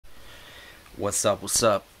What's up? What's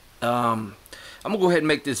up? I'm gonna go ahead and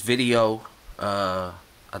make this video. I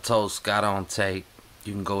told Scott on tape.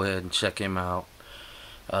 You can go ahead and check him out.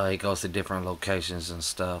 He goes to different locations and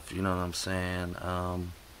stuff. You know what I'm saying?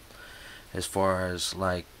 As far as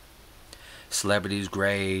like celebrities'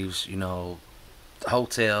 graves,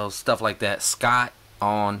 hotels, stuff like that. Scott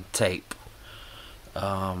on tape.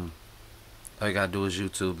 All you gotta do is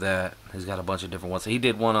YouTube that. He's got a bunch of different ones. He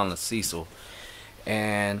did one on the Cecil,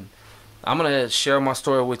 and I'm gonna share my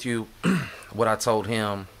story with you. What I told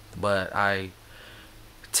him, but I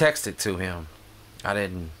texted to him. I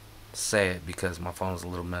didn't say it because my phone's a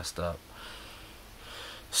little messed up.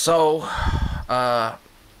 So I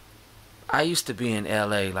used to be in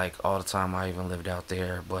LA like all the time. I even lived out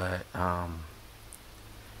there, but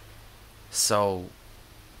so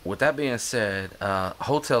with that being said,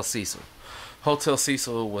 Hotel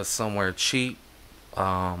Cecil was somewhere cheap.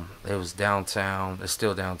 It was downtown. It's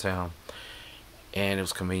still downtown, and it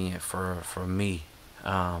was convenient for me.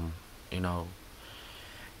 And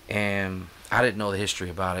I didn't know the history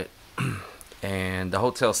about it. And the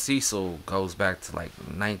Hotel Cecil goes back to like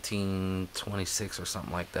 1926 or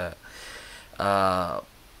something like that. The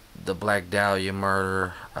Black Dahlia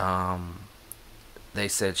murder. They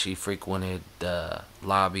said she frequented the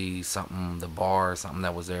lobby, the bar, something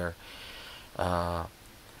that was there.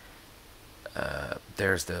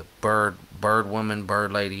 There's the bird woman,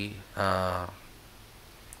 bird lady,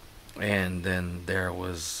 and then there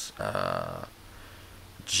was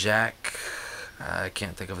Jack. I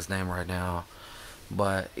can't think of his name right now,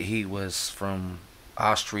 but he was from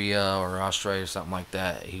Austria or Australia or something like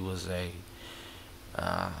that. He was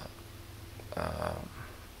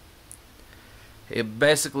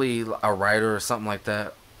basically a writer or something like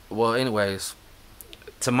that. Well, anyways,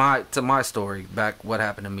 to my story, back what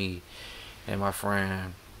happened to me and my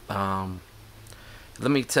friend. Let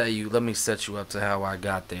me set you up to how I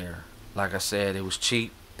got there. Like I said, it was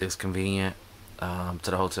cheap, it was convenient, to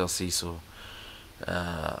the Hotel Cecil.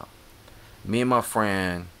 Me and my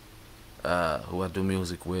friend, who I did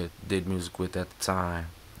music with at the time,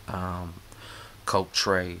 Coke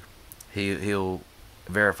Trey. He'll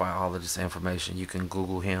verify all of this information. You can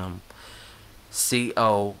Google him.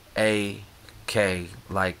 COAK,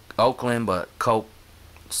 like Oakland, but Coke,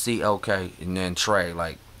 COK, and then Trey,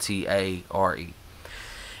 like TARE.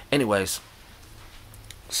 Anyways,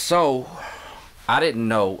 so I didn't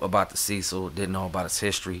know about the Cecil, didn't know about its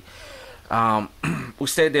history. We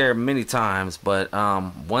stayed there many times, but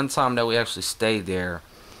one time that we actually stayed there,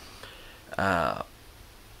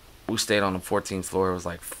 we stayed on the 14th floor. It was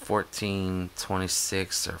like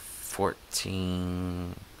 1426 or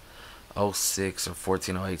 1406 or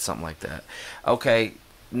 1408, something like that. Okay,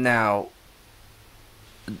 now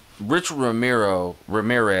Richard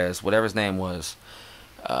Ramirez, whatever his name was,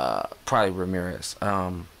 probably Ramirez,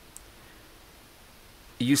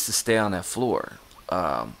 he used to stay on that floor.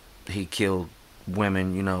 He killed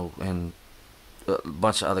women, and a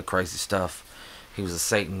bunch of other crazy stuff. He was a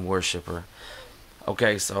Satan worshiper.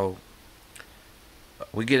 Okay, so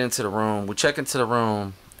we get into the room, we check into the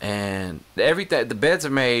room, and everything, the beds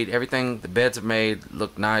are made,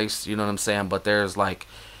 look nice, you know what I'm saying, but there's like,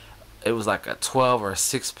 it was like a 12 or a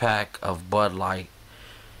 6-pack of Bud Light,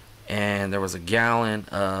 and there was a gallon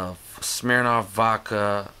of Smirnoff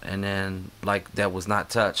vodka, and then like that was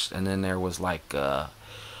not touched, and then there was like a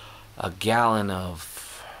gallon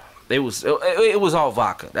of, it was all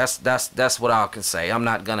vodka. That's what I can say. I'm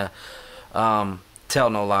not gonna tell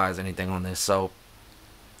no lies or anything on this. So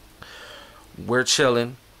we're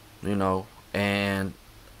chilling, and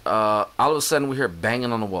all of a sudden we hear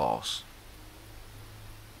banging on the walls,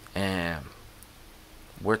 and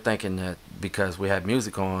we're thinking that because we had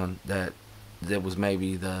music on that was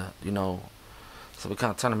maybe the, so we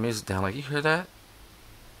kind of turn the music down, like, you hear that?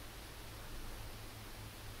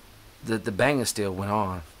 The banging still went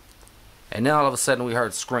on, and then all of a sudden we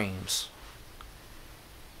heard screams,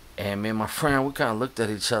 and me and my friend, we kind of looked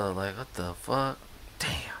at each other like, what the fuck?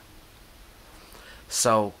 Damn.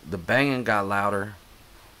 So the banging got louder,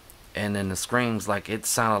 and then the screams, like, it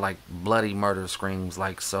sounded like bloody murder screams,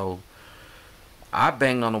 like, so I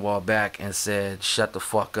banged on the wall back and said, shut the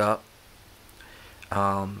fuck up.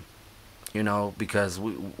 Because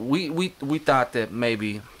we thought that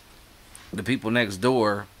maybe the people next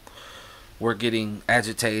door were getting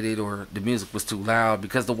agitated, or the music was too loud,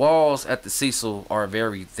 because the walls at the Cecil are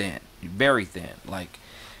very thin, like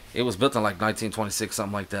it was built in like 1926,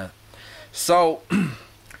 something like that. So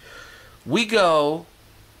we go,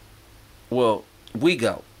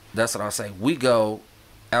 that's what I'll say, we go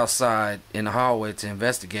outside in the hallway to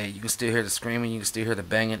investigate. You can still hear the screaming, you can still hear the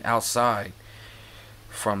banging outside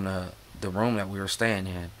from the the room that we were staying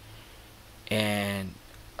in. And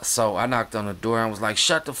so I knocked on the door and was like,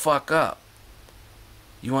 shut the fuck up.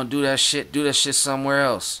 You want to do that shit? Do that shit somewhere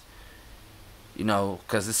else. You know,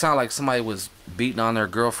 because it sounded like somebody was beating on their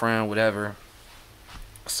girlfriend, whatever.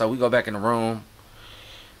 So we go back in the room,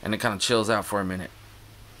 and it kind of chills out for a minute.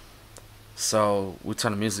 So we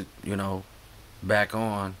turn the music, you know, back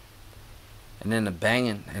on. And then the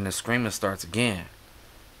banging and the screaming starts again.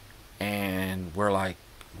 And we're like,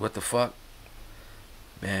 what the fuck?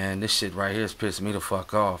 Man, this shit right here is pissing me the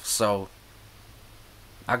fuck off. So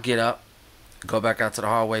I get up, go back out to the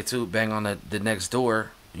hallway too, bang on the next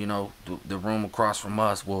door, you know, the room across from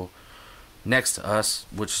us, well, next to us,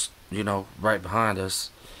 which, you know, right behind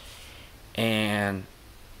us. And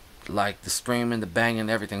like the screaming, the banging,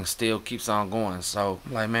 everything still keeps on going. So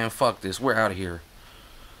I'm like, man, fuck this, we're out of here.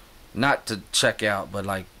 Not to check out, but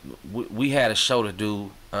like we had a show to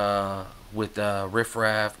do with Riff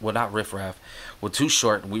Raff. Well, not Riff Raff. Well, Too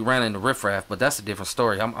Short. We ran into Riff Raff, but that's a different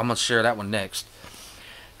story. I'm gonna share that one next.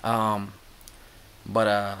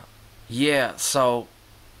 Yeah. So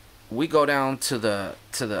we go down to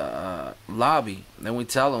the lobby, and we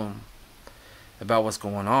tell them about what's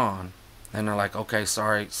going on, and they're like, okay,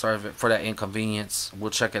 sorry for that inconvenience.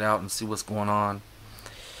 We'll check it out and see what's going on.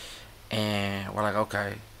 And we're like,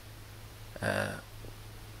 okay.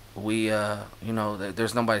 You know,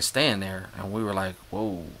 there's nobody staying there. And we were like,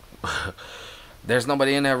 whoa. There's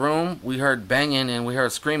nobody in that room. We heard banging and we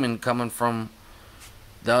heard screaming coming from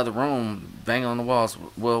the other room, banging on the walls.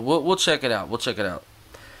 Well, we'll check it out. We'll check it out.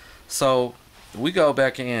 So we go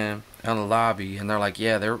back in the lobby, and they're like,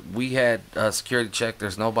 yeah, we had a security check.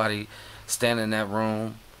 There's nobody standing in that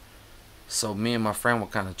room. So me and my friend were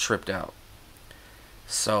kind of tripped out.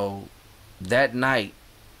 So that night,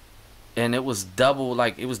 and it was double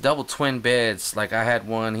twin beds. Like I had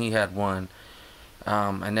one, he had one.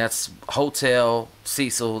 And that's Hotel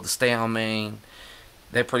Cecil, the Stay on Main.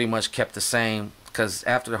 They pretty much kept the same, because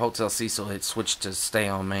after the Hotel Cecil, it switched to Stay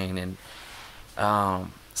on Main. And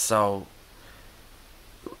so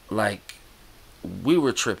like we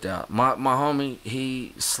were tripped out. My homie,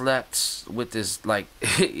 he slept with this, like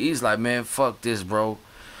he's like, man, fuck this, bro.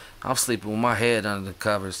 I'm sleeping with my head under the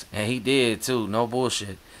covers. And he did too, no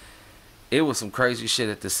bullshit. It was some crazy shit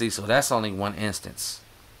at the Cecil. That's only one instance.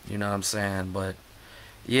 You know what I'm saying? But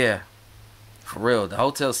yeah, for real, the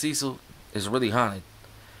Hotel Cecil is really haunted.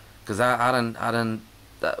 Cause I done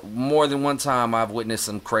more than one time I've witnessed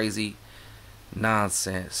some crazy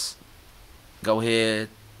nonsense. Go ahead,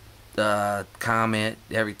 comment,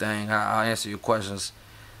 everything. I'll answer your questions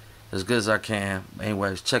as good as I can.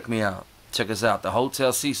 Anyways, check me out. Check us out. The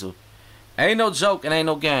Hotel Cecil. Ain't no joke and ain't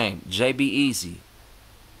no game. JB Easy.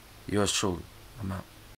 Yours truly. I'm out.